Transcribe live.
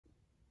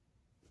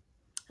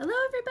Hello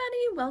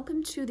everybody,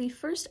 welcome to the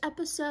first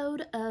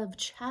episode of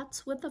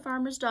Chats with the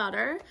Farmer's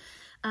Daughter.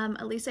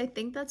 At least I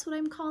think that's what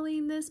I'm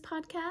calling this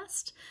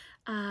podcast.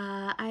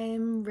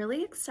 I'm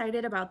really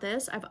excited about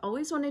this. I've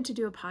always wanted to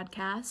do a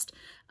podcast,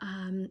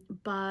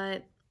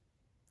 but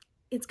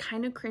it's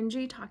kind of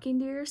cringy talking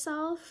to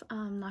yourself,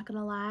 I'm not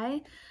gonna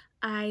lie.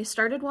 I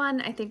started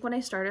one, I think when I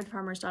started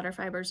Farmer's Daughter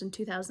Fibers in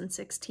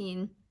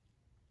 2016.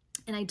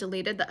 And I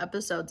deleted the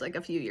episodes like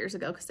a few years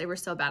ago because they were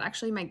so bad.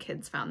 Actually, my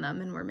kids found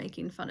them and were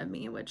making fun of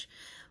me, which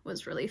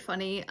was really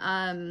funny.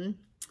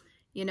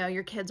 You know,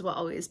 your kids will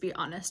always be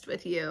honest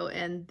with you,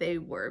 and they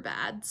were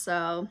bad.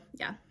 So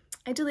yeah,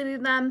 I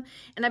deleted them,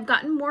 and I've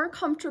gotten more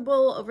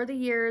comfortable over the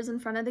years in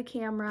front of the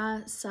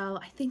camera. So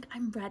I think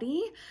I'm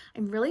ready.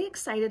 I'm really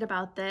excited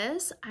about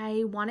this.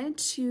 I wanted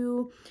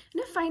to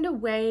find a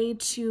way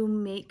to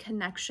make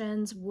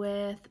connections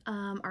with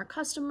our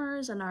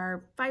customers and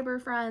our fiber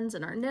friends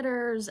and our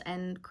knitters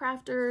and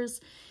crafters.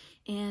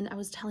 And I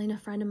was telling a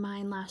friend of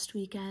mine last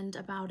weekend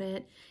about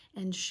it,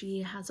 and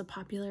she has a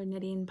popular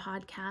knitting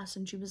podcast,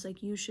 and she was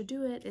like, you should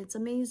do it. It's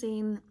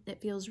amazing.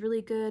 It feels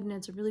really good, and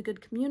it's a really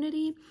good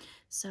community.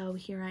 So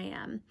here I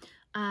am.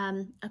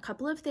 A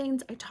couple of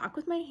things. I talk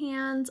with my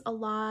hands a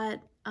lot.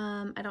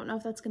 I don't know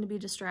if that's going to be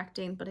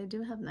distracting, but I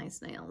do have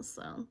nice nails,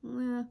 so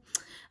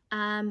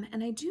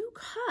and I do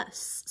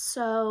cuss.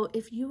 So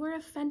if you were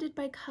offended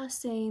by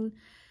cussing,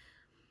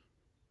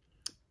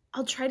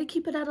 I'll try to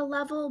keep it at a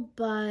level,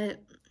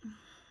 but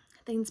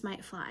things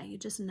might fly. You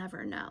just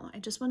never know. I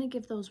just want to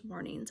give those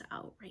warnings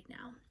out right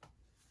now.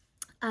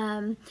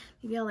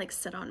 Maybe I'll like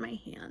sit on my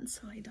hands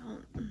so I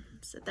don't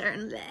sit there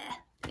and bleh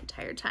the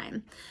entire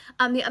time.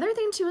 The other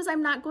thing too is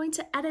I'm not going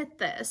to edit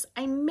this.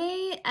 I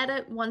may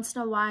edit once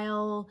in a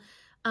while,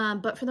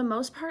 but for the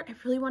most part, I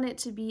really want it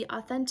to be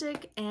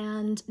authentic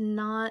and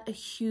not a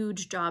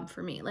huge job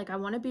for me. Like I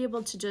want to be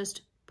able to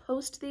just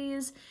post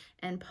these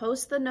and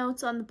post the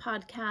notes on the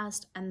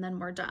podcast, and then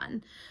we're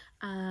done.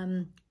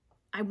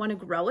 I want to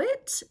grow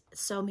it,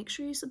 so make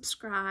sure you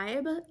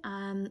subscribe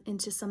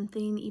into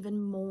something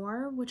even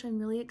more, which I'm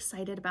really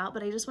excited about,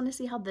 but I just want to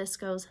see how this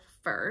goes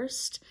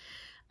first.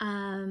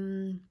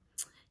 And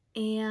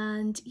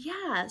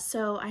yeah,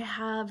 so I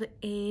have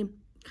a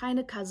kind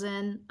of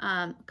cousin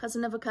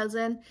of a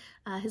cousin.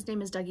 His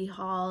name is Dougie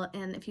Hall,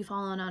 and if you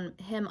follow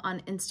him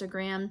on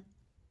Instagram,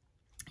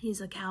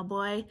 he's a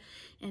cowboy,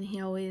 and he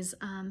always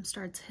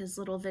starts his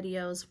little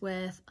videos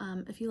with,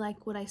 if you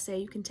like what I say,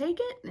 you can take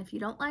it, and if you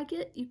don't like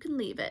it, you can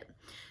leave it.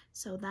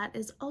 So that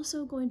is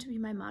also going to be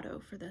my motto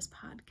for this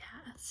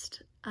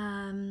podcast.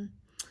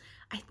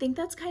 I think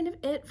that's kind of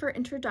it for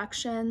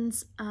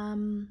introductions.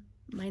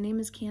 My name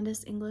is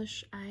Candace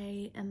English.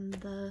 I am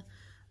the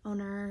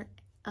owner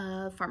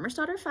of Farmer's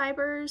Daughter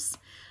Fibers.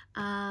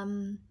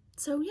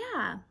 So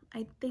yeah,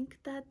 I think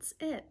that's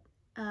it.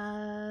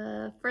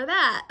 For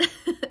that.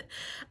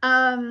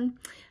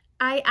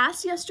 I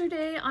asked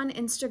yesterday on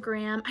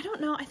Instagram, I don't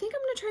know, I think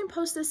I'm gonna try and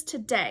post this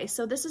today.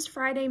 So this is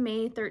Friday,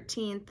 May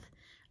 13th,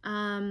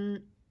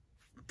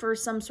 for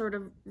some sort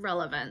of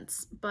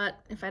relevance, but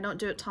if I don't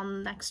do it till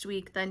next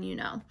week, then you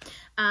know.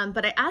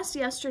 But I asked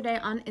yesterday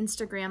on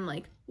Instagram,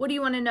 like, what do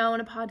you want to know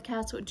in a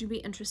podcast? What would you be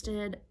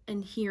interested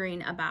in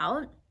hearing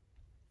about?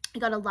 I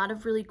got a lot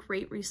of really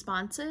great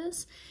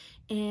responses,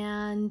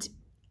 and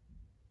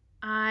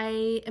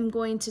I am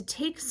going to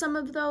take some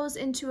of those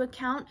into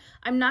account.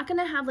 I'm not going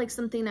to have like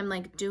something I'm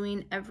like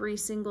doing every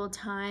single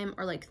time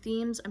or like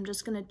themes. I'm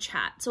just going to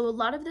chat. So a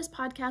lot of this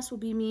podcast will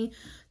be me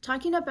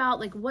talking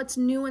about like what's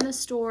new in the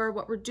store,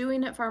 what we're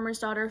doing at Farmer's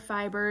Daughter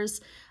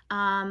Fibers,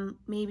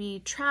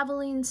 maybe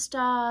traveling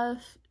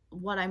stuff,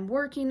 what I'm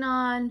working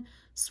on,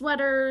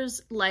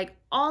 sweaters, like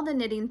all the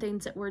knitting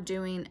things that we're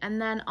doing.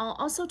 And then I'll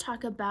also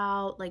talk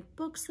about like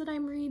books that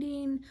I'm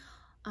reading,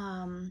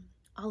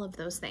 all of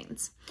those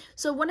things.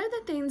 So one of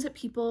the things that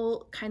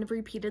people kind of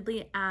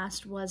repeatedly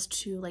asked was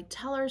to like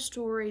tell our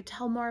story,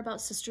 tell more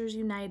about Sisters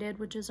United,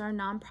 which is our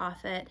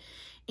nonprofit.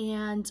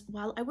 And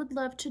while I would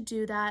love to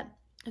do that,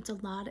 it's a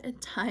lot of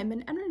time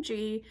and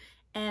energy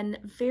and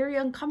very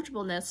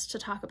uncomfortableness to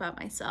talk about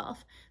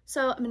myself.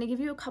 So I'm going to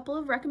give you a couple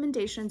of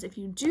recommendations if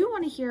you do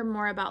want to hear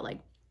more about like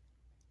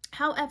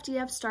how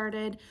FDF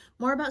started,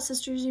 more about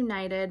Sisters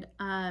United.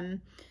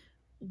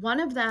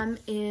 One of them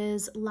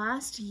is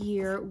last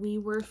year we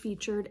were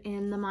featured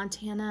in the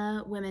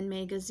Montana Women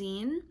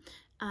magazine,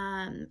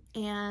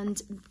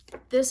 and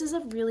this is a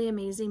really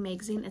amazing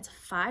magazine. It's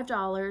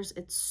 $5.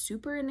 It's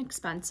super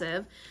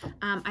inexpensive.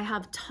 I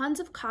have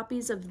tons of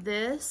copies of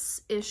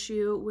this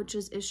issue, which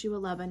is issue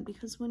 11,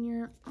 because when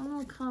you're on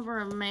the cover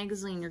of a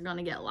magazine, you're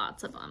gonna get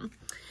lots of them.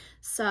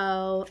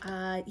 So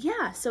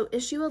yeah, so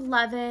issue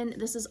 11,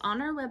 this is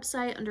on our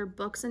website under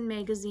books and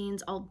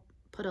magazines. I'll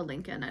put a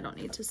link in, I don't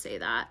need to say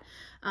that.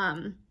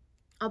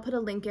 I'll put a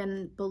link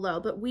in below,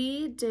 but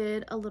we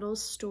did a little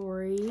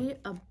story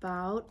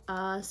about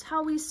us,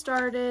 how we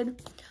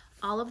started,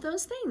 all of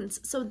those things.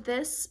 So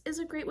this is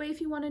a great way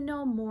if you want to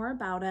know more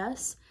about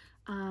us.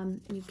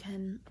 You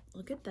can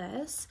look at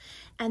this.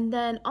 And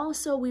then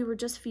also we were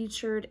just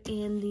featured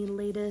in the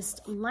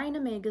latest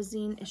Laine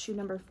magazine, issue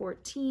number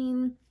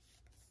 14.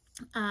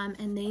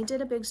 And they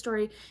did a big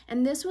story,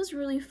 and this was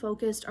really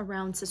focused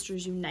around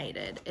Sisters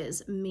United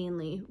is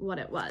mainly what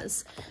it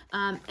was.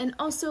 And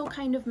also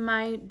kind of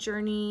my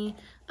journey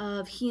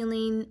of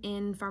healing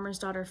in Farmer's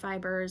Daughter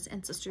Fibers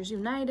and Sisters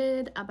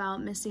United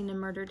about missing and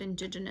murdered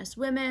Indigenous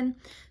women.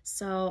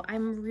 So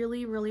I'm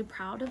really, really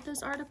proud of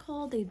this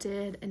article. They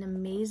did an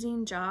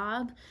amazing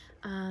job.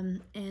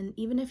 And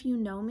even if you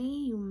know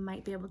me, you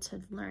might be able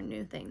to learn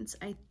new things.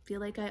 I feel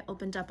like I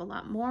opened up a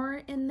lot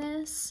more in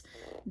this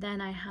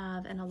than I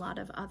have in a lot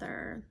of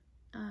other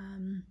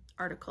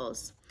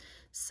articles.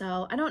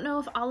 So I don't know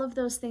if all of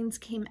those things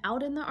came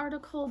out in the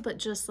article, but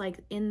just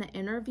like in the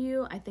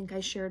interview, I think I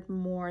shared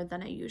more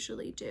than I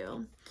usually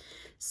do.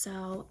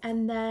 So,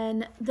 and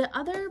then the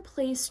other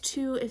place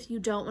too, if you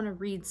don't want to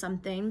read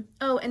something.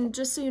 Oh, and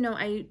just so you know,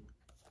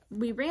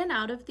 we ran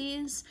out of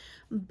these,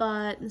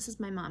 but this is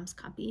my mom's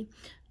copy.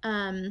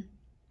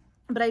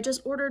 But I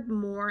just ordered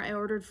more. I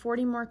ordered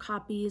 40 more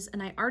copies,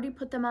 and I already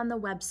put them on the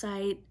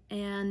website,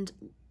 and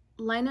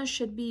Laine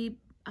should be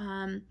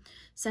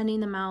sending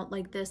them out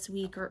like this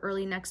week or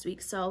early next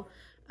week. So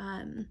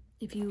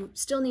if you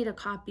still need a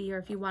copy, or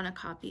if you want a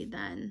copy,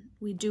 then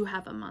we do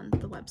have them on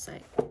the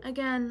website.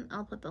 Again,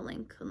 I'll put the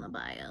link in the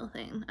bio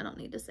thing. I don't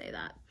need to say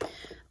that.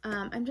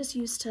 I'm just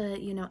used to,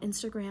 you know,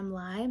 Instagram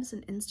lives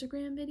and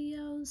Instagram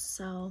videos,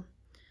 so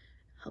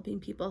helping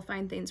people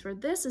find things where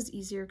this is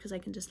easier because I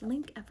can just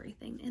link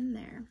everything in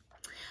there.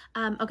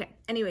 Okay,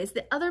 anyways,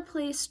 the other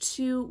place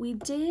too, we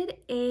did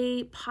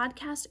a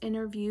podcast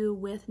interview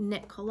with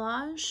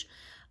Collage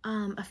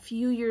a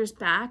few years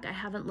back. I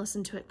haven't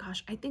listened to it.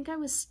 Gosh, I think I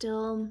was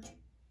still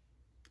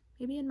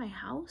maybe in my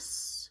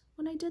house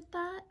when I did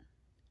that.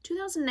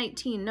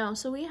 2019, no,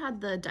 so we had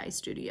the dye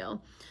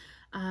studio.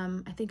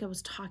 I think I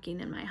was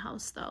talking in my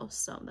house though,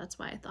 so that's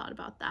why I thought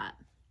about that.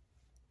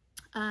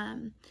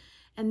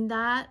 And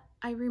that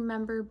I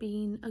remember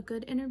being a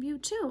good interview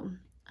too,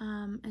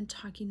 and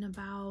talking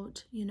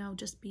about, you know,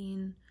 just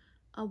being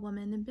a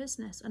woman in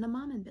business and a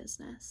mom in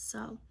business.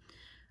 So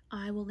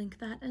I will link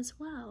that as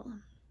well.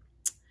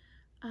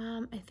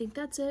 I think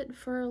that's it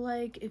for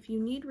like, if you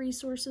need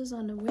resources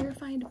on where to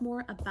find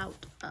more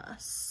about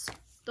us.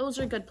 Those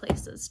are good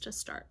places to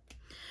start.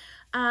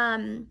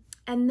 And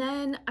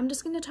then I'm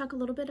just going to talk a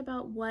little bit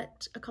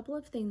about a couple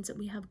of things that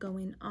we have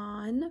going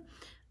on.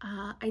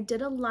 I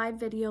did a live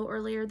video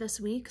earlier this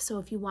week, so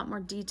if you want more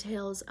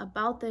details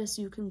about this,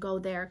 you can go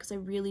there because I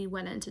really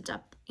went into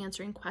depth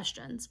answering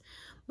questions.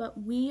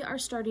 But we are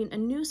starting a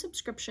new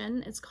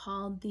subscription. It's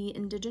called the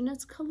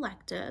Indigenous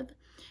Collective,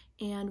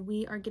 and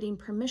we are getting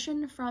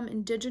permission from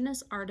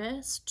Indigenous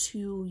artists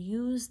to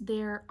use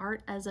their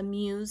art as a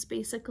muse,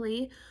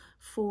 basically,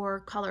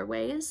 for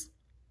colorways.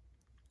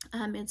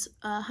 It's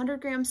a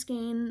 100-gram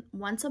skein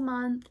once a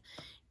month,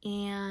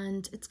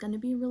 and it's going to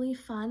be really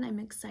fun. I'm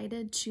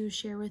excited to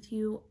share with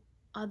you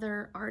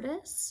other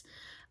artists,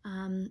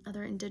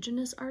 other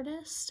Indigenous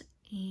artists,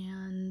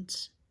 and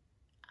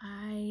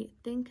I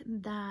think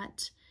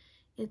that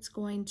it's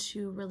going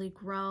to really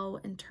grow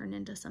and turn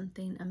into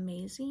something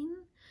amazing.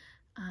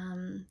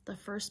 The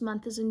first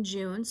month is in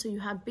June, so you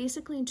have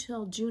basically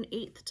until June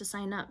 8th to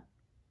sign up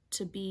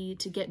to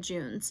get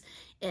June's.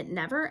 It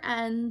never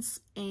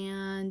ends,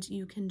 and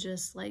you can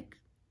just like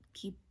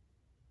keep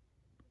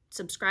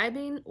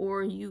subscribing,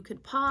 or you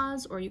could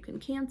pause, or you can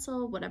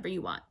cancel, whatever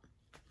you want.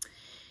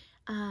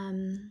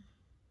 And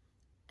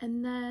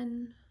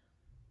then,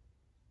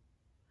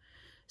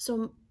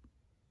 so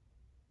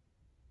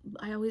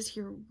I always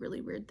hear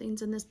really weird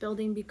things in this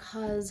building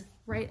because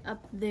right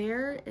up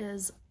there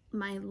is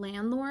my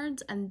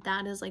landlord's, and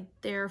that is like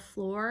their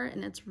floor,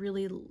 and it's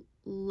really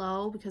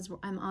low because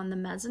I'm on the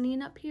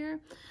mezzanine up here,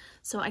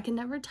 so I can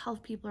never tell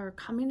if people are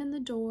coming in the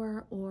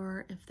door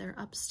or if they're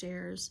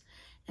upstairs.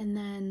 And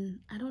then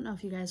I don't know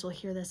if you guys will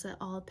hear this at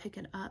all, pick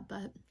it up,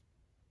 but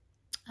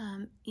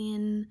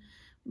in,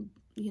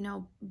 you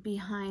know,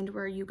 behind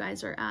where you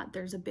guys are at,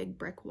 there's a big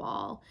brick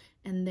wall,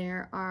 and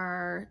there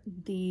are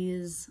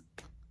these,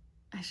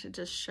 I should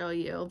just show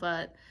you,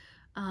 but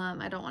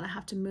I don't want to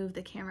have to move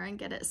the camera and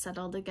get it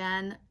settled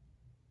again.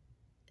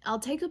 I'll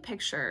take a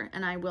picture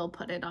and I will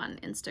put it on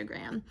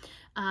Instagram.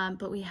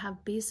 But we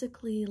have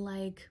basically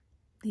like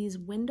these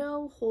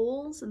window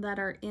holes that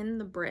are in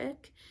the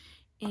brick,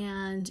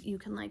 and you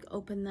can like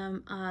open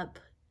them up.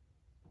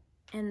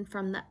 And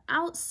from the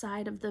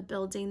outside of the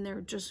building,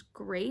 they're just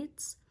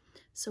grates.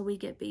 So we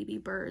get baby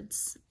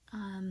birds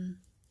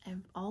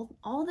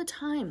all the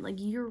time, like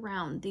year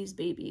round, these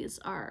babies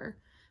are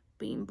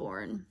being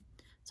born.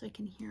 So I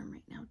can hear them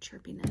right now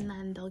chirping, and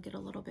then they'll get a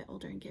little bit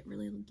older and get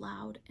really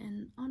loud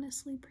and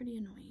honestly pretty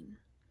annoying.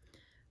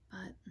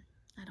 But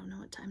I don't know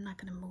what time, I'm not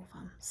going to move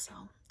them, so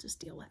just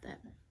deal with it.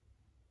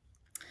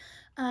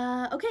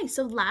 Okay,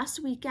 so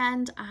last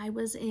weekend I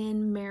was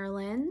in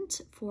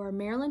Maryland for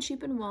Maryland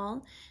Sheep and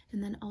Wool,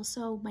 and then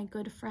also my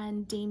good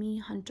friend Damie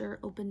Hunter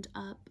opened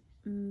up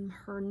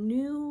her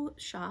new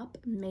shop,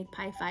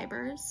 Magpie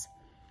Fibers.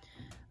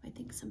 I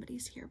think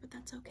somebody's here, but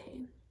that's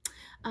okay.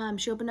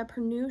 She opened up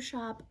her new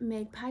shop,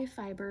 Magpie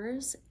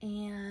Fibers,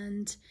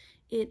 and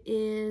it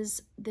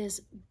is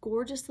this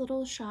gorgeous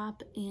little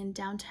shop in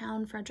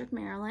downtown Frederick,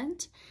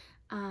 Maryland.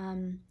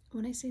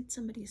 When I say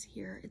somebody's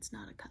here, it's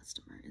not a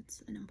customer,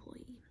 it's an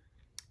employee,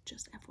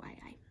 just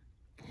FYI.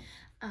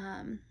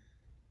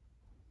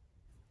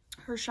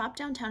 Her shop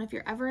downtown, if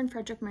you're ever in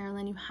Frederick,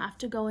 Maryland, you have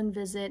to go and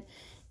visit.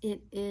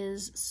 It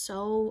is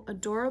so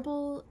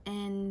adorable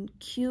and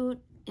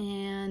cute,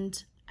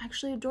 and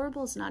actually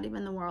adorable is not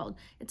even the word.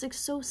 It's like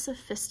so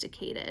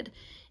sophisticated,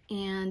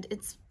 and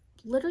it's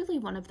literally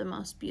one of the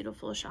most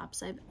beautiful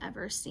shops I've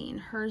ever seen.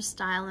 Her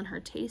style and her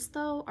taste,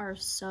 though, are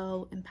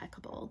so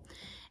impeccable.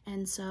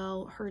 And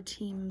so her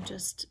team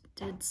just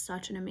did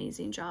such an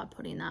amazing job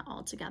putting that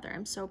all together.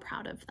 I'm so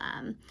proud of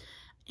them.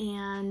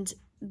 And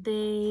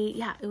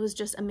it was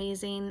just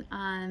amazing.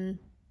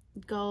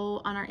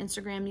 Go on our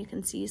Instagram, you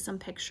can see some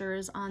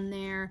pictures on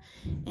there.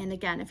 And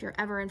again, if you're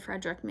ever in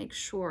Frederick, make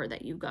sure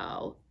that you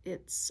go.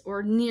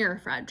 Or near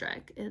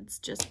Frederick, it's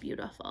just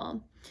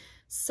beautiful.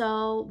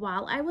 So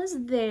while I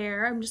was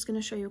there, I'm just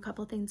gonna show you a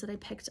couple things that I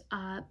picked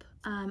up.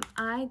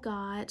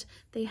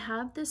 They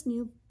have this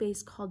new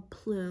base called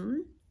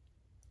Plume.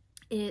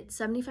 It's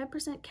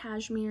 75%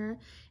 cashmere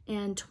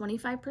and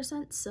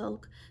 25%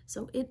 silk.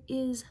 So it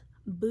is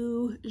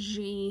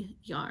bougie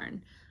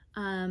yarn.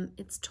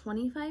 It's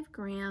 25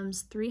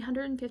 grams,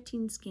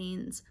 315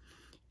 skeins,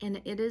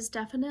 and it is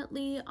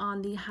definitely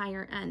on the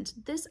higher end.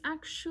 This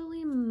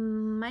actually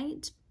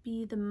might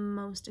be the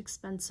most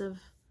expensive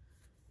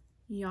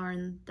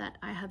yarn that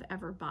I have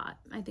ever bought.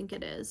 I think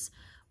it is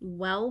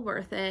well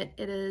worth it.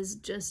 It is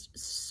just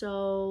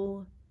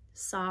so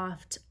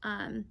soft.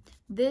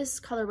 This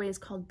colorway is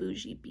called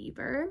Bougie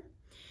Beaver.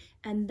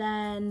 And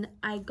then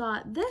I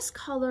got this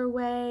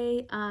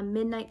colorway,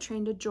 Midnight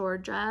Train to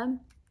Georgia.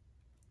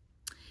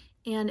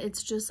 And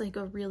it's just like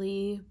a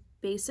really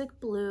basic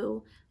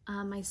blue.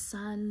 My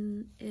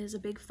son is a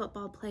big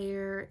football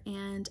player,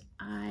 and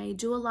I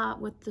do a lot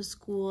with the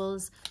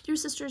schools through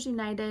Sisters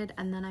United,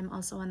 and then I'm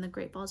also on the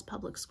Great Falls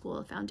Public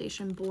School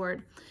Foundation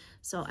board.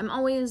 So I'm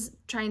always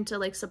trying to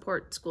like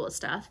support school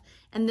stuff.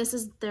 And this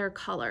is their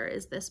color,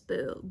 is this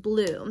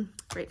blue.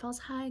 Great Falls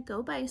High,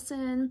 go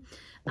Bison.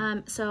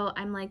 So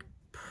I'm like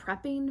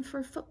prepping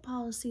for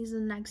football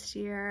season next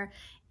year,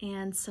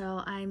 and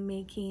so I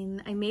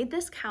made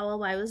this cowl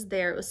while I was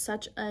there. It was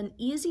such an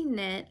easy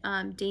knit.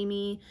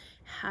 Damie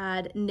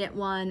had knit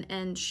one,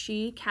 and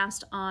she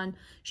cast on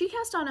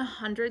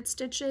 100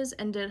 stitches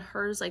and did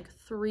hers like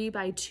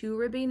 3x2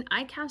 ribbing.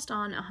 I cast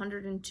on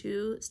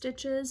 102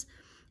 stitches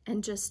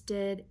and just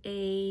did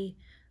a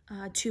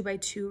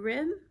 2x2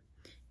 rib,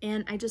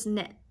 and I just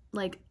knit.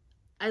 Like,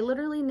 I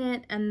literally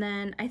knit, and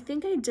then I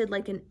think I did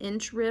like an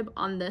inch rib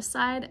on this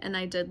side, and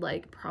I did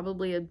like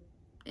probably an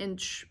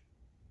inch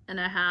and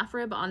a half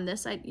rib on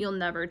this side. You'll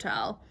never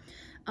tell.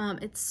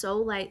 It's so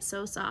light,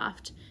 so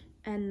soft,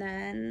 and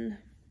then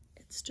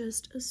it's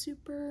just a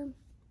super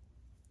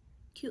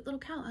cute little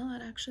cowl. Oh,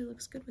 it actually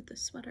looks good with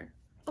this sweater.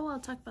 Oh, I'll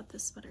talk about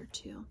this sweater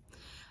too.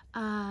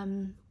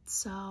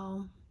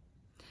 So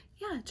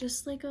yeah,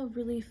 just like a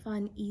really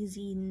fun,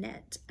 easy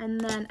knit. And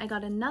then I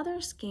got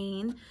another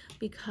skein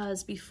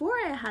because before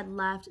I had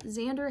left,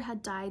 Xander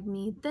had dyed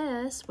me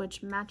this,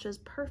 which matches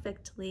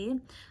perfectly.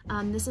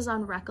 This is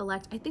on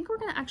Recollect. I think we're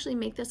gonna actually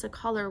make this a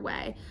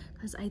colorway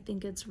because I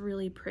think it's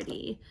really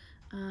pretty.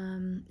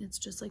 It's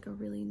just like a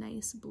really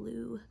nice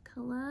blue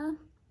color.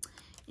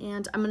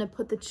 And I'm gonna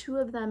put the two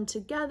of them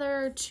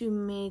together to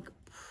make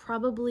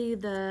probably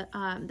the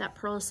that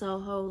Pearl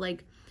Soho,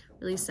 like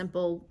really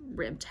simple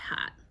ribbed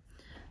hat.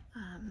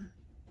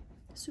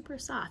 Super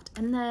soft.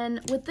 And then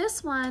with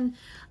this one,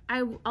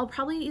 I'll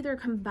probably either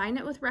combine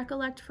it with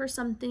Recollect for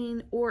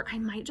something, or I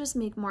might just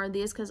make more of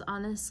these because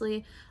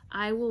honestly,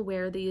 I will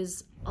wear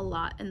these a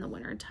lot in the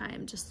winter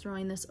time, just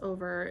throwing this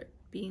over,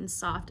 being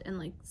soft and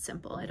like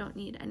simple. I don't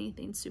need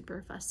anything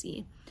super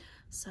fussy.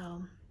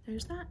 So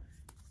there's that.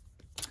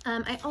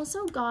 I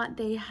also got,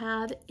 they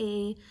have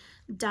a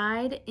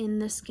dyed in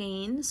the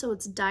skein, so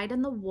it's dyed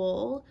in the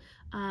wool.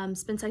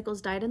 Spin Cycles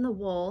dyed in the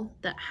wool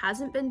that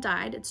hasn't been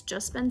dyed, it's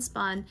just been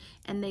spun,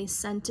 and they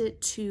sent it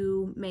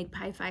to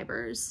Magpie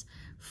Fibers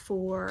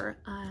for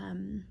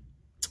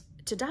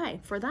to dye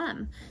for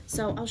them.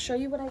 So I'll show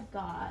you what I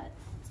got.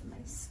 It's in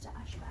my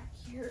stash back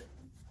here.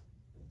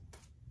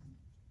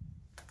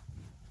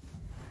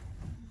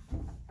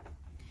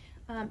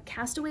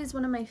 Castaway is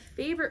one of my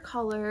favorite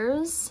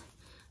colors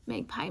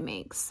Magpie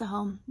makes,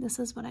 so this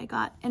is what I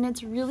got, and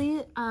it's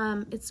really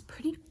it's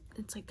pretty,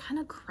 it's like kind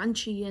of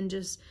crunchy and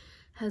just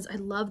has, I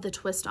love the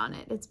twist on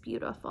it. It's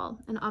beautiful,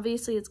 and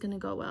obviously it's gonna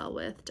go well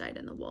with dyed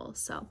in the wool.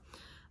 So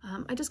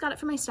I just got it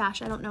for my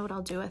stash. I don't know what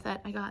I'll do with it.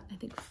 I got, I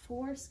think,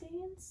 4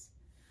 skeins.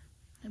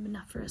 I have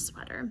enough for a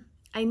sweater.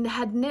 I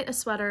had knit a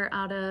sweater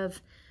out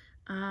of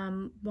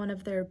one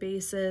of their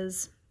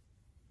bases,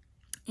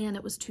 and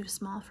it was too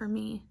small for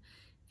me,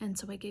 and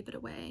so I gave it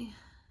away.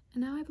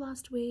 And now I've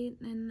lost weight,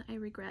 and I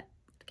regret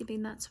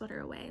giving that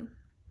sweater away.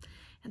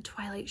 And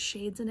Twilight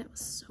shades in it was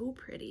so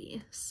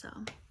pretty. So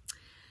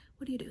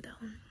what do you do though?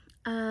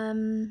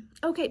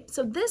 Okay,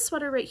 so this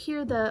sweater right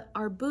here, the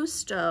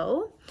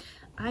Arbusto,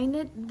 I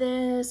knit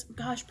this,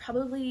 gosh,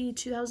 probably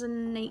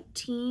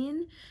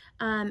 2018.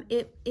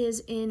 It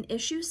is in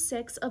issue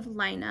 6 of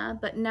Laine,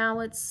 but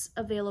now it's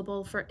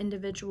available for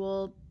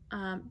individual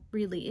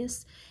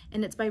release,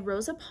 and it's by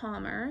Rosa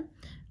Pomar,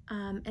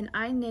 and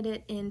I knit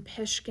it in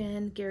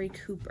Pishkun Gary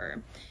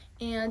Cooper.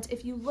 And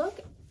if you look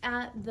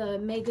at the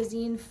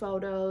magazine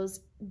photos,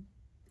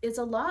 it's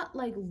a lot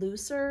like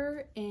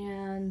looser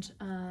and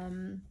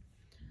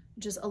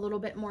just a little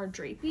bit more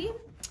drapey,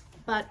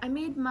 but I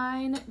made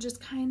mine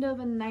just kind of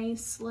a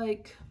nice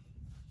like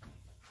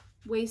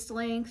waist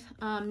length,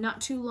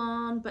 not too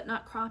long but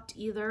not cropped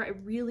either. I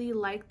really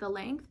like the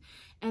length,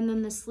 and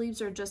then the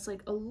sleeves are just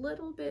like a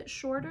little bit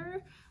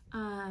shorter,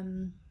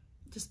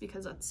 just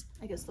because that's,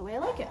 I guess, the way I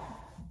like it.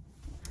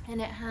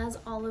 And it has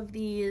all of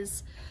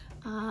these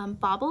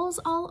baubles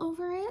all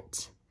over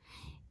it.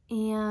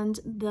 And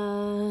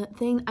the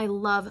thing I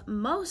love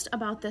most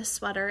about this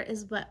sweater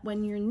is that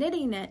when you're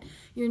knitting it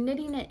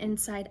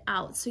inside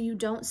out, so you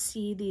don't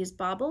see these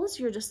baubles.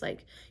 You're just like,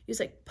 you just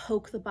like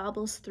poke the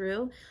baubles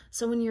through.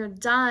 So when you're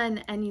done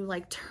and you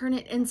like turn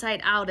it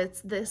inside out,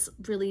 it's this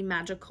really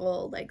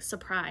magical like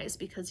surprise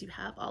because you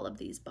have all of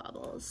these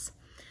baubles.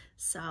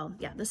 So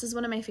yeah, this is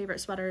one of my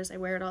favorite sweaters. I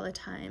wear it all the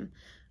time,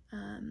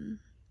 and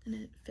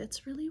it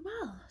fits really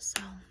well.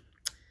 So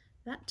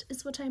that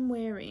is what I'm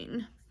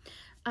wearing.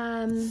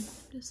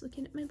 Just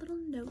looking at my little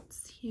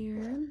notes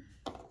here.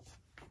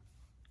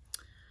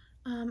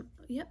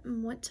 Yep,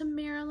 went to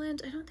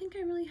Maryland. I don't think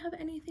I really have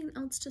anything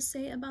else to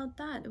say about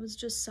that. It was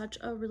just such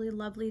a really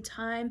lovely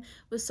time.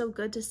 It was so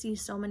good to see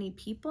so many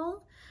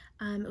people.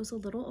 It was a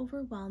little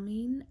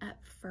overwhelming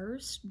at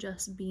first,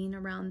 just being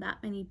around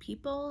that many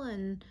people,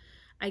 and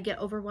I get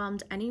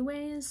overwhelmed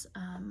anyways,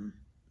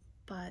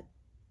 but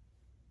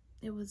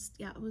it was,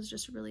 yeah, it was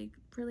just really,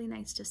 really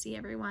nice to see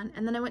everyone.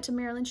 And then I went to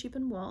Maryland Sheep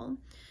and Wool.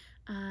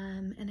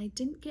 And I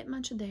didn't get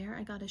much there.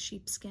 I got a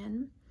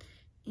sheepskin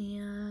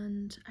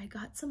and I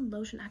got some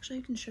lotion. Actually,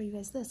 I can show you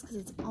guys this because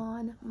it's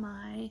on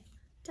my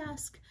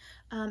desk.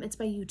 It's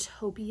by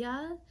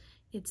Utopia.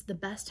 It's the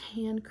best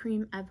hand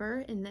cream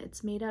ever, and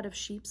it's made out of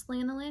sheep's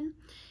lanolin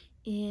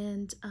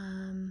and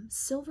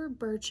silver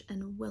birch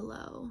and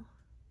willow.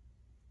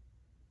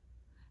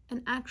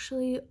 And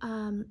actually,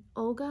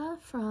 Olga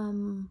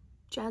from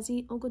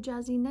Olga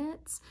Jazzy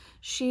Knits,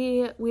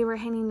 we were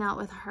hanging out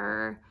with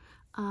her,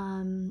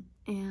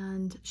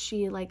 and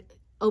she like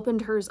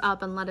opened hers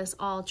up and let us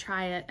all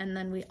try it, and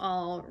then we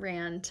all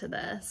ran to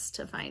this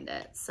to find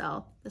it.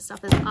 So this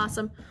stuff is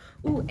awesome.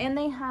 Ooh, and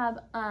they have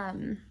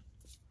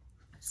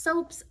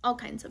soaps, all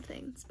kinds of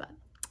things, but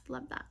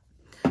love that.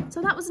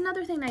 So that was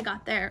another thing I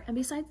got there, and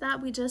besides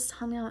that, we just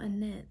hung out and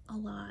knit a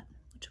lot,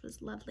 which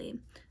was lovely.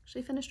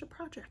 Actually finished a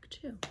project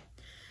too.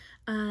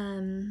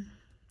 And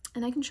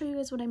I can show you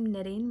guys what I'm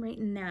knitting right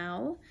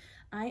now.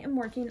 I am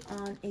working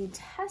on a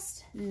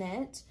test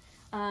knit.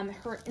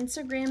 Her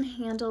Instagram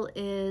handle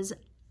is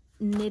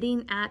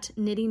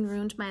 @knitting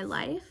ruined my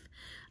life.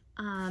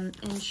 And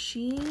I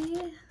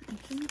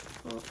can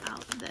pull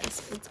out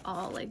this. It's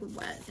all like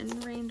wet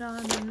and rained on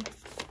and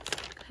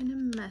kind of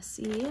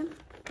messy.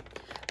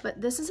 But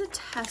this is a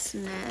test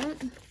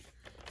knit.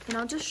 And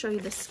I'll just show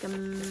you the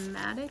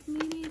schematic,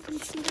 maybe you can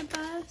see the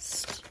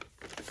best.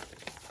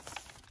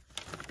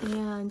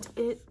 And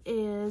it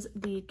is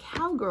the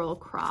Cowgirl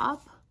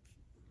crop.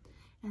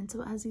 And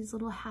so it has these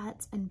little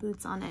hats and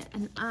boots on it.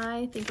 And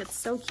I think it's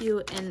so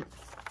cute, and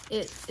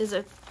it is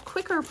a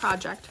quicker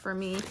project for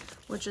me,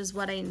 which is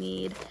what I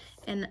need.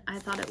 And I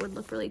thought it would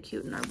look really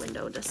cute in our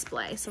window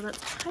display. So that's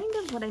kind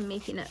of what I'm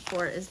making it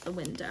for, is the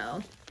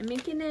window. I'm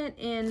making it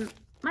in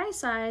my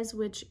size,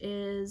 which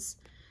is,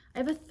 I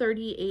have a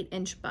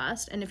 38-inch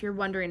bust. And if you're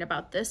wondering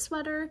about this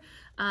sweater,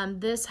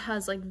 this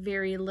has like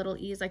very little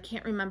ease. I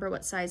can't remember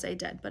what size I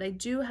did, but I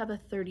do have a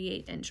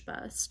 38-inch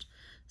bust.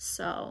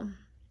 So,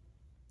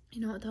 you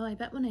know what though, I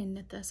bet when I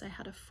knit this I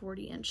had a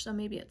 40-inch, so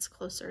maybe it's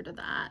closer to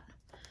that.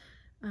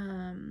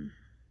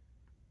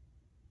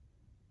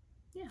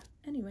 Yeah,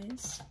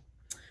 anyways,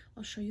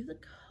 I'll show you the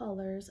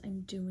colors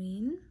I'm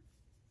doing.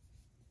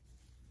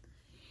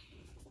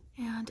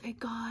 And I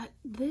got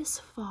this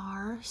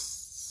far,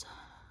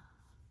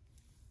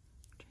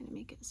 trying to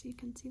make it so you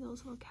can see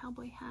those little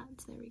cowboy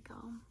hats. There we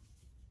go.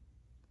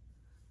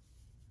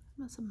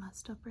 Must have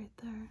messed up right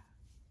there.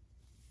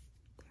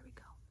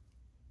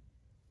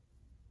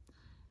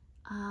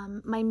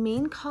 My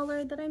main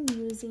color that I'm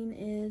using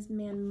is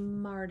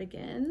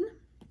Madmartigan.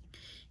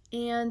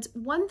 And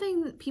one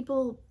thing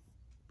people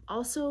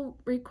also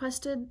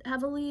requested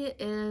heavily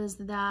is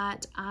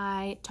that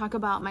I talk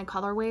about my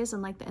colorways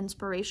and like the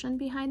inspiration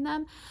behind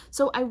them.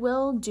 So I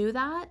will do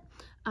that.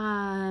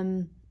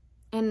 And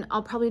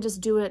I'll probably just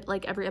do it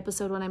like every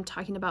episode when I'm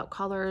talking about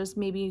colors,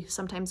 maybe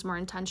sometimes more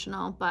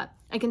intentional, but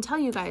I can tell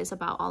you guys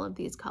about all of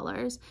these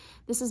colors.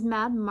 This is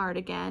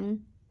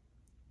Madmartigan.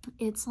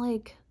 It's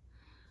like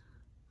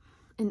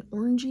an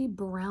orangey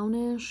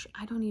brownish,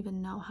 I don't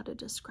even know how to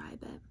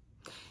describe it.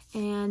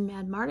 And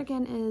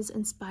Madmartigan is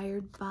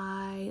inspired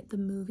by the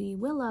movie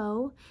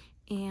Willow,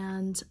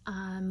 and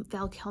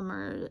Val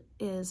Kilmer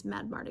is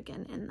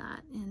Madmartigan in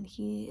that, and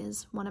he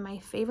is one of my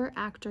favorite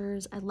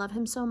actors. I love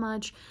him so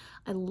much.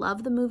 I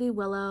love the movie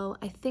Willow.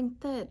 I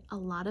think that a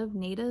lot of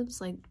natives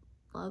like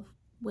love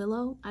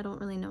Willow. I don't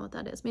really know what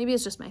that is. Maybe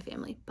it's just my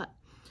family, but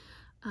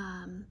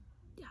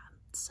yeah,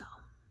 so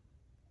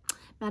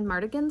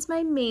Madmartigan's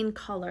my main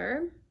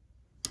color.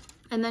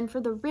 And then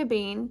for the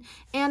ribbing,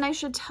 and I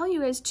should tell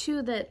you guys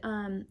too that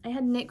I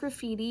had Knit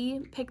Graffiti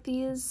pick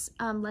these.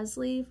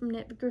 Leslie from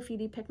Knit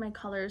Graffiti picked my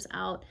colors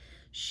out.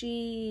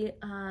 She,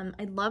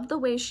 I love the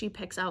way she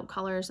picks out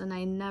colors, and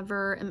I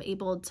never am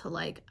able to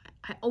like,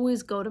 I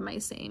always go to my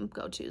same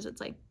go-tos.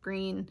 It's like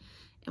green,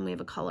 and we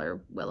have a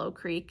color Willow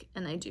Creek,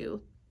 and I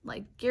do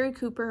like Gary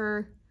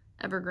Cooper,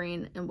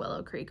 Evergreen, and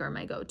Willow Creek are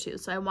my go-to.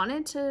 So I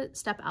wanted to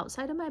step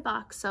outside of my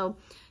box, so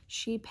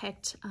she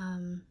picked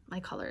my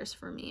colors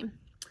for me.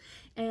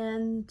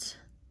 And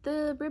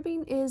the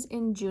ribbing is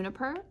in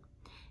Juniper,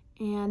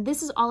 and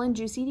this is all in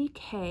Juicy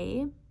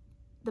DK.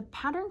 The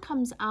pattern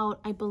comes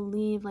out, I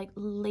believe, like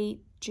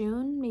late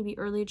June, maybe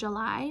early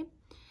July.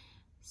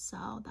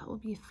 So that will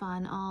be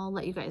fun. I'll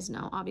let you guys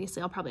know.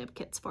 Obviously, I'll probably have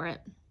kits for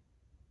it.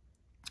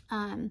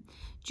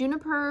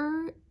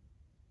 Juniper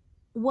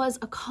was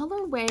a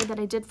colorway that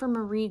I did for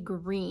Marie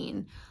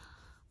Green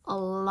a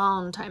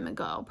long time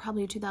ago,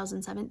 probably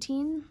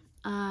 2017.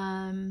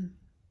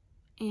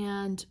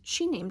 And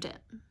she named it.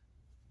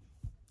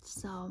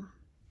 So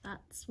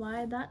that's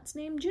why that's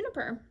named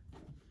Juniper.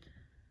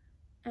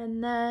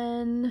 And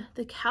then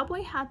the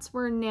cowboy hats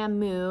were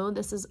Namoo.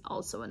 This is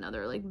also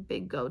another like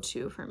big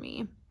go-to for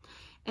me.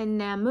 And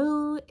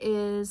Namoo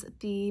is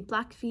the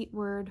Blackfeet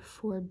word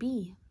for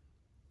bee.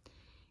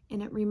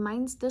 And it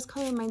reminds, this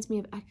color reminds me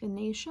of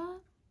echinacea,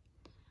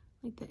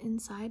 like the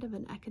inside of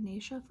an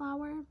echinacea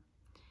flower.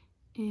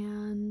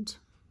 And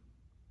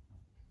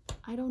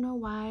I don't know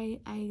why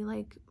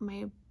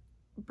my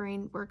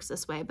brain works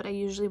this way, but I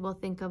usually will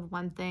think of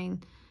one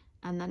thing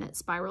and then it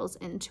spirals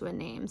into a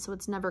name. So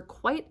it's never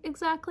quite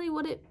exactly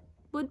what it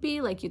would be.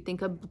 Like you'd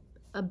think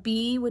a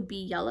bee would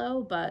be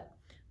yellow, but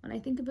when I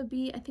think of a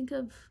bee, I think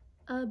of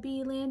a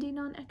bee landing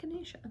on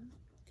echinacea.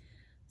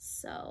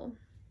 So,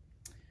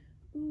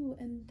 ooh,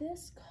 and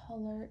this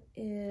color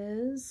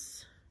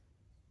is,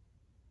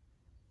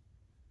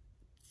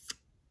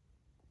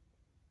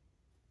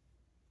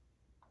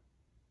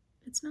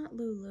 it's not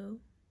Lulu.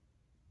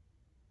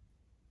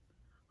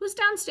 Who's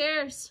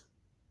downstairs?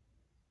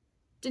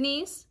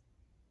 Denise?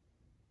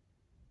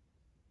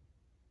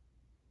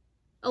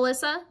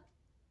 Alyssa?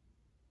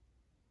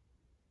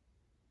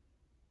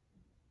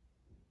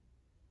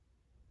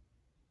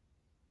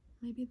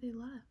 Maybe they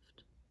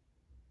left.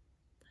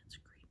 That's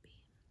creepy.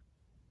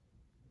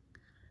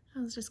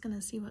 I was just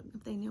gonna see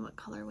if they knew what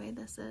colorway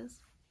this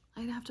is.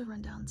 I'd have to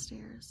run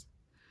downstairs.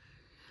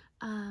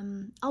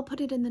 I'll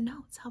put it in the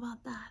notes. How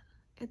about that?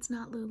 It's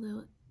not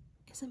Lulu.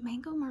 Is it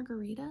Mango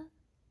Margarita?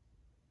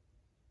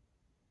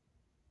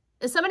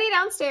 Is somebody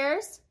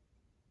downstairs?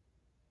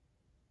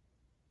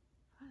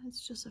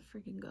 It's just a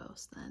freaking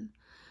ghost then,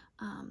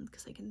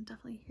 because I can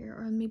definitely hear,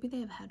 or maybe they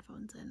have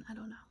headphones in. I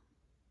don't know.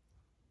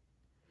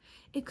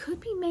 It could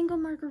be Mango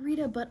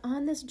Margarita, but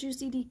on this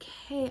Juicy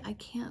DK, I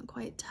can't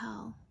quite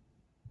tell.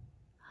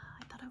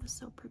 I thought I was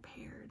so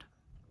prepared.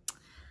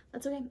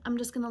 That's okay. I'm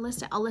just gonna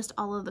list it. I'll list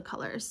all of the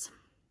colors.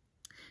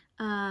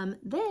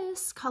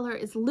 This color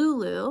is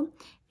Lulu,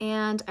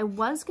 and I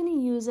was gonna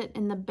use it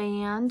in the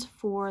band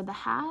for the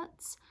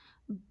hats,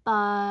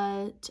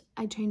 but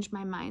I changed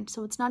my mind,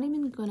 so it's not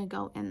even gonna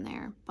go in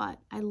there. But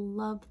I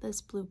love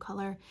this blue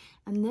color,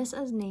 and this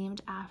is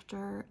named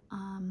after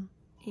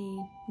a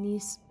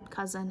niece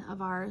cousin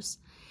of ours,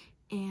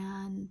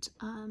 and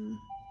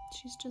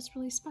she's just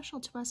really special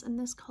to us, and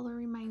this color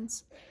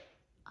reminds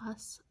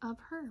us of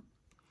her.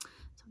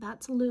 So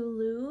that's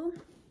Lulu.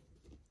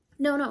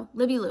 No,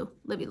 Livy Lou,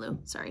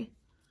 sorry.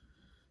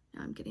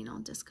 Now I'm getting all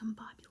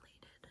discombobulated.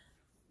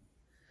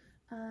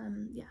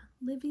 Yeah,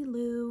 Livy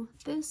Lou.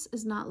 This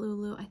is not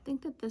Lulu. I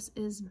think that this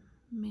is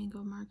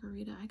Mango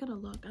Margarita. I gotta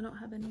look. I don't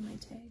have any of my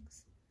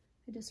tags.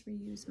 I just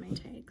reused my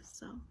tags,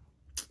 so.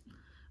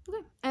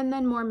 Okay, and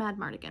then more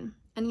Madmartigan.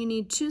 And you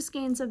need 2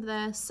 skeins of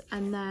this,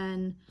 and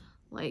then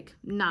like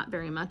not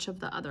very much of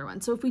the other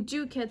one. So if we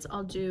do kits,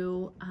 I'll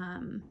do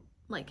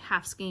like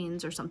half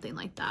skeins or something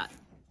like that.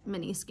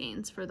 Mini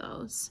skeins for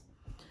those.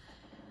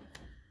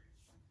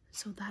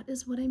 So that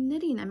is what I'm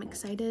knitting. I'm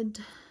excited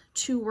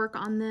to work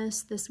on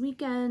this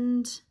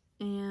weekend,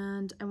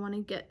 and I want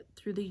to get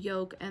through the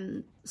yoke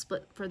and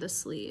split for the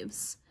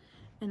sleeves,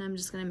 and I'm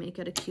just going to make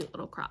it a cute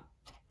little crop.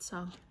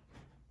 So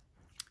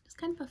just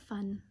kind of a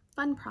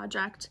fun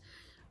project.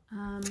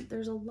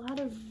 There's a lot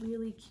of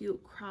really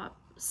cute crop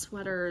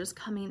sweaters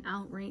coming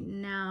out right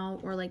now,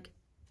 or like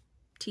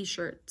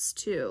t-shirts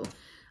too.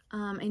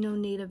 I know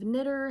Native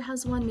Knitter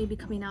has one maybe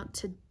coming out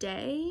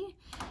today,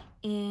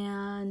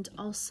 and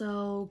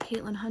also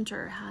Caitlin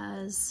Hunter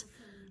has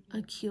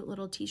a cute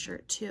little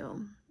t-shirt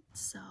too.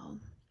 So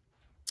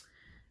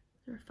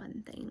they're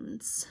fun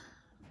things.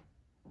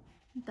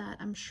 that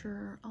I'm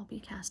sure I'll be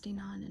casting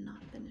on and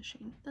not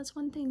finishing. That's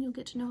one thing you'll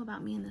get to know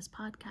about me in this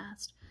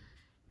podcast,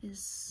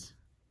 is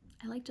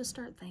I like to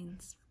start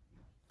things,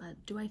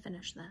 but do I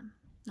finish them?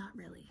 Not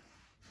really.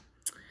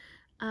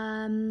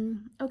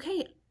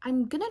 Okay,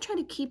 I'm gonna try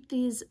to keep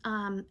these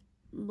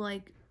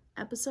like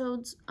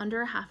episodes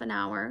under half an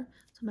hour.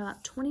 So I'm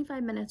about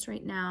 25 minutes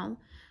right now.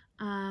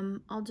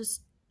 I'll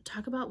just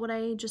talk about what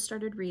I just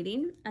started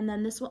reading, and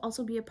then this will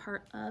also be a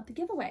part of the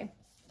giveaway.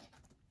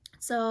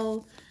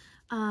 So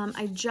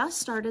I just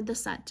started The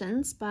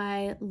Sentence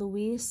by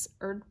Louise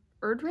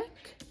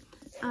Edrich,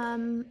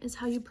 is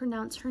how you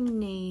pronounce her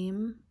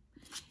name.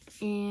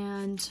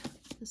 And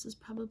this is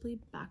probably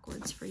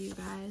backwards for you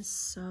guys.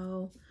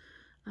 So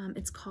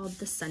it's called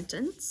The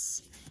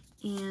Sentence,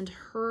 and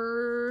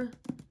her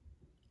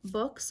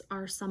books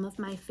are some of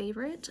my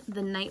favorite.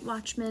 The Night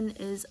Watchman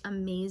is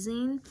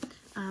amazing.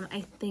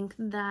 I think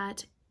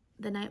that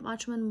The Night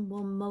Watchman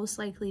will most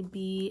likely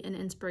be an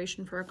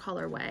inspiration for a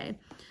colorway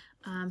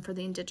for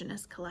the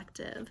Indigenous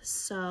Collective.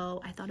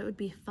 So I thought it would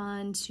be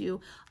fun to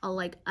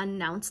like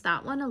announce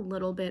that one a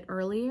little bit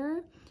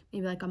earlier,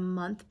 maybe like a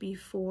month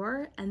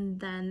before, and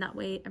then that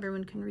way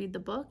everyone can read the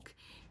book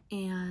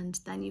and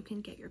then you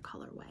can get your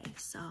colorway.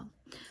 So,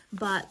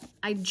 but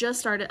I just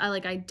started, I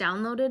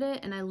downloaded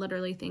it, and I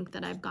literally think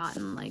that I've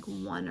gotten like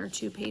 1 or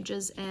 2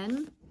 pages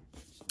in.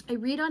 I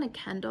read on a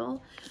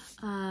Kindle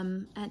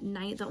at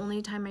night. The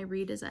only time I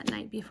read is at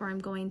night before I'm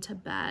going to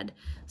bed.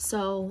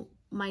 So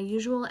my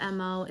usual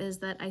MO is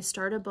that I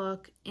start a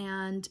book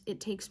and it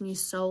takes me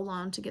so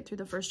long to get through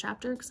the first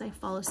chapter because I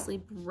fall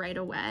asleep right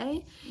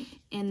away.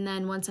 And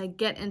then once I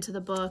get into the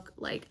book,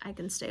 like I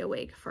can stay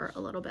awake for a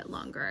little bit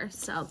longer.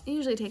 So it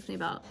usually takes me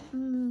about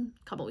a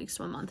couple weeks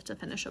to a month to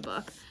finish a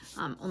book,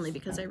 only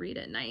because I read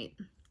at night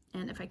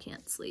and if I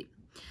can't sleep.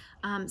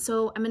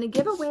 So I'm going to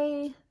give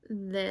away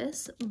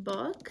this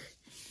book,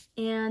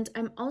 and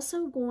I'm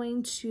also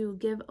going to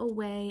give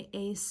away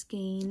a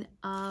skein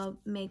of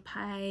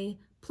Magpie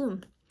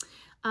Plume.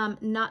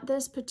 Not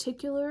this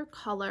particular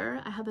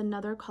color. I have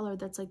another color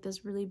that's like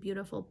this really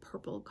beautiful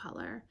purple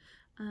color.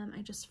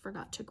 I just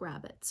forgot to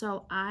grab it.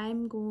 So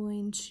I'm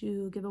going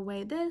to give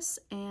away this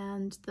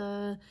and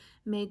the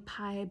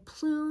Magpie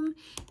Plume,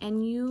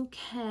 and you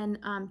can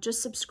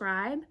just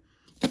subscribe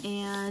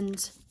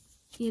and,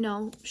 you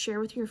know, share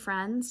with your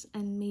friends,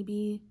 and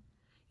maybe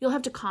you'll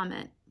have to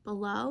comment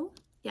below.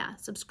 Yeah,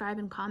 subscribe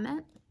and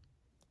comment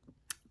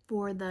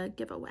for the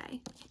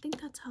giveaway. I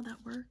think that's how that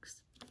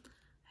works.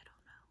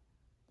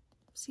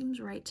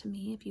 Seems right to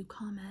me if you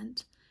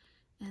comment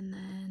and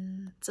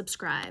then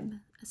subscribe,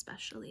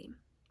 especially.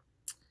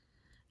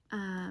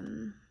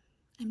 I'm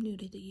new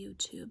to the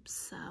YouTube,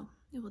 so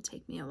it will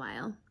take me a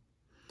while.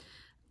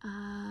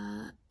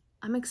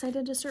 I'm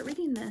excited to start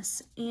reading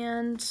this,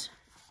 and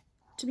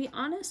to be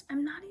honest,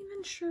 I'm not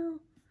even sure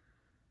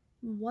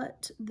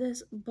what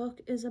this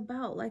book is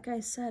about. Like I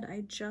said,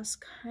 I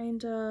just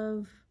kind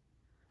of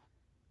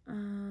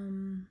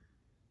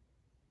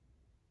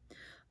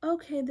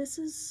okay, this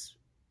is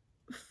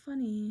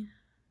funny.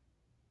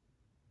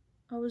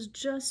 I was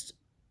just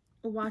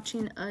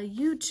watching a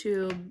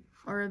YouTube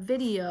or a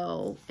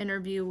video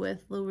interview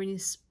with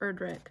Louise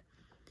Edrich,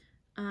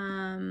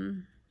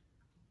 and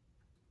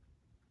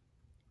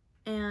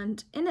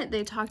in it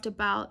they talked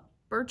about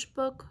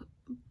Birchbook,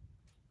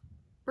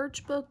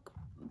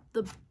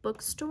 the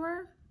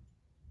bookstore,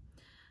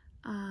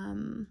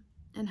 and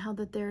how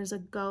that there's a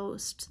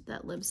ghost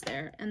that lives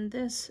there. And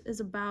this is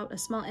about a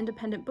small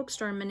independent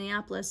bookstore in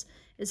Minneapolis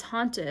is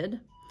haunted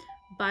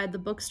by the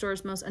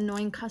bookstore's most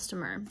annoying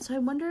customer. So I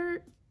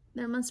wonder,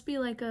 there must be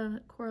like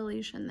a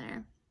correlation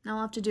there. Now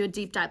I'll have to do a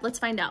deep dive. Let's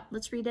find out.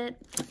 Let's read it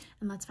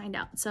and let's find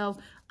out. So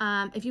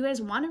if you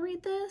guys want to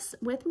read this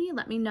with me,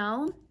 let me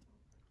know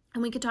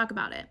and we could talk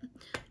about it.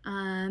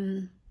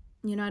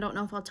 You know, I don't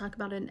know if I'll talk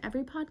about it in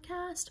every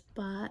podcast,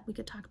 but we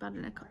could talk about it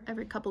in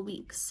every couple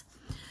weeks.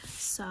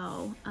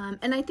 So,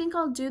 and I think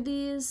I'll do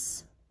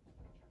these,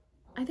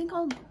 I'm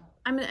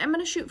going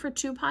to shoot for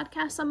 2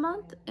 podcasts a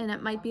month, and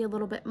it might be a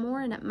little bit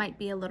more and it might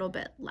be a little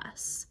bit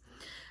less.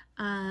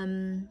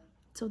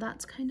 So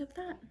that's kind of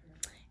that.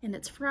 And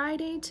it's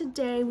Friday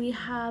today. We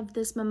have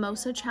this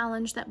mimosa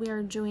challenge that we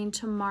are doing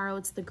tomorrow.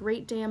 It's the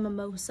Great Day of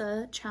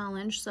Mimosa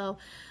challenge. So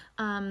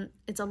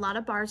it's a lot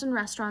of bars and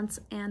restaurants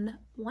and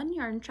one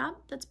yarn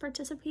shop that's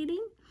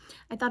participating.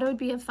 I thought it would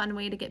be a fun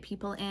way to get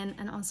people in,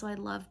 and also I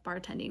love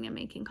bartending and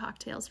making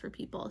cocktails for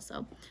people.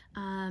 So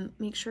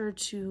make sure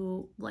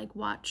to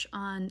watch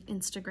on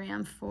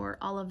Instagram for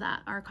all of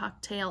that. Our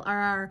cocktail or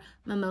our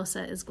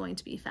mimosa is going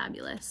to be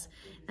fabulous,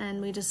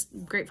 and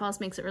Great Falls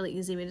makes it really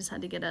easy. We just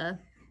had to get a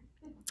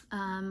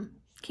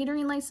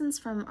catering license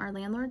from our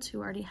landlords who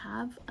already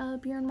have a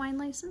beer and wine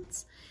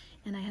license,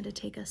 and I had to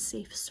take a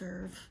safe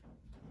serve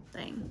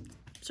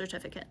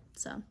certificate,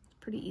 so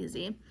pretty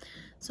easy.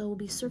 So we'll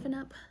be serving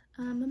up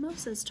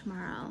mimosas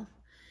tomorrow,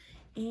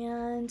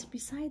 and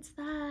besides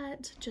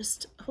that,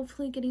 just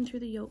hopefully getting through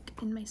the yoke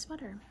in my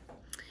sweater.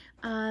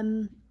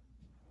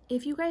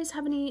 if you guys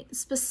have any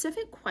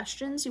specific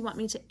questions you want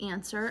me to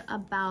answer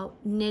about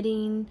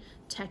knitting,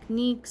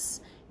 techniques,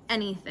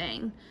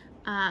 anything,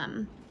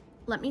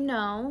 let me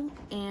know,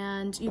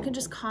 and you can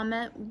just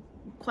comment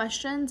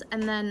questions,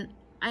 and then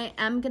I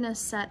am gonna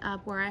set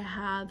up where I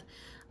have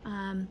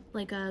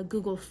like a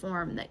Google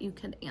form that you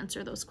can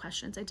answer those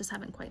questions. I just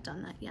haven't quite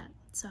done that yet.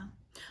 So,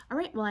 all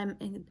right, well, I'm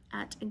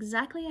at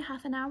exactly a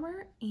half an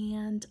hour,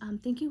 and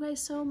thank you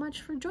guys so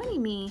much for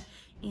joining me,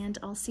 and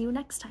I'll see you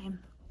next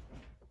time.